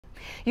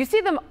You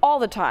see them all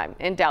the time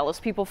in Dallas,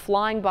 people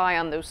flying by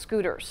on those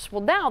scooters.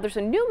 Well, now there's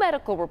a new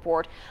medical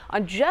report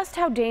on just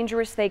how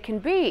dangerous they can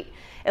be.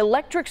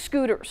 Electric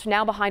scooters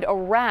now behind a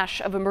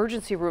rash of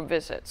emergency room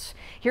visits.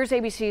 Here's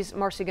ABC's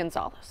Marcy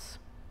Gonzalez.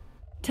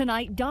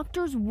 Tonight,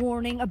 doctors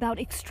warning about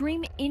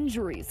extreme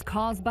injuries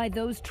caused by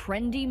those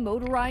trendy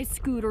motorized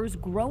scooters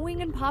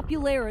growing in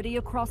popularity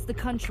across the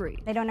country.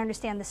 They don't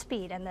understand the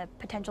speed and the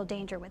potential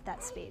danger with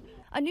that speed.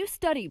 A new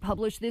study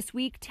published this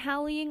week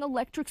tallying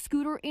electric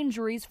scooter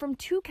injuries from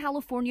 2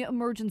 California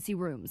emergency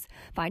rooms,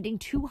 finding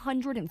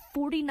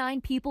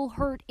 249 people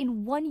hurt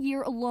in 1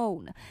 year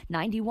alone.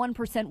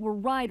 91% were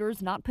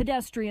riders, not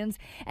pedestrians,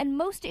 and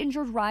most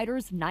injured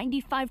riders,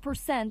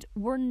 95%,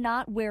 were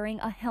not wearing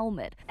a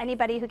helmet.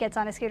 Anybody who gets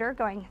on a scooter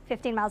going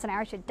 15 miles an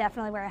hour should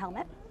definitely wear a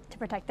helmet to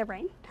protect their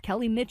brain.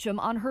 Kelly Mitchum,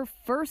 on her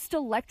first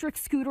electric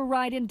scooter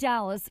ride in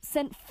Dallas,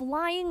 sent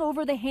flying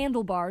over the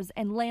handlebars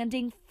and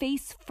landing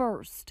face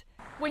first.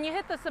 When you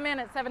hit the cement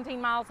at 17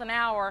 miles an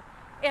hour,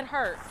 it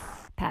hurts.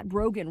 Pat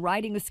Brogan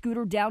riding a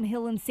scooter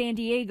downhill in San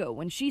Diego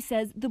when she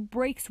says the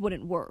brakes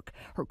wouldn't work.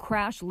 Her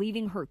crash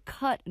leaving her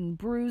cut and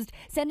bruised,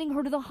 sending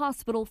her to the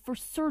hospital for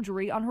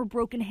surgery on her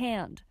broken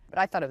hand. But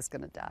I thought I was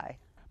going to die.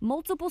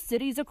 Multiple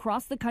cities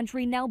across the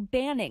country now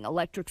banning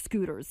electric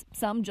scooters,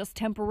 some just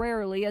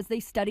temporarily as they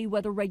study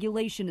whether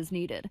regulation is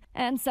needed.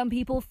 And some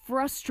people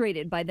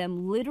frustrated by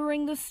them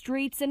littering the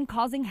streets and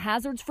causing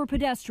hazards for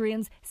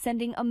pedestrians,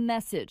 sending a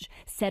message,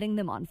 setting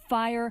them on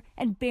fire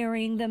and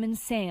burying them in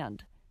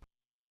sand.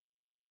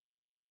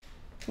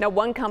 Now,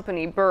 one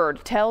company,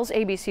 Bird, tells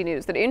ABC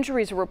News that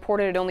injuries are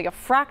reported at only a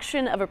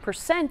fraction of a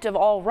percent of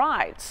all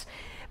rides.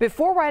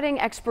 Before riding,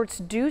 experts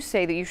do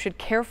say that you should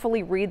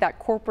carefully read that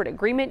corporate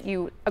agreement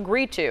you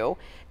agree to.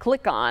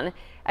 Click on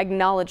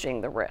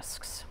acknowledging the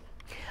risks.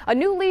 A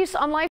new lease on life.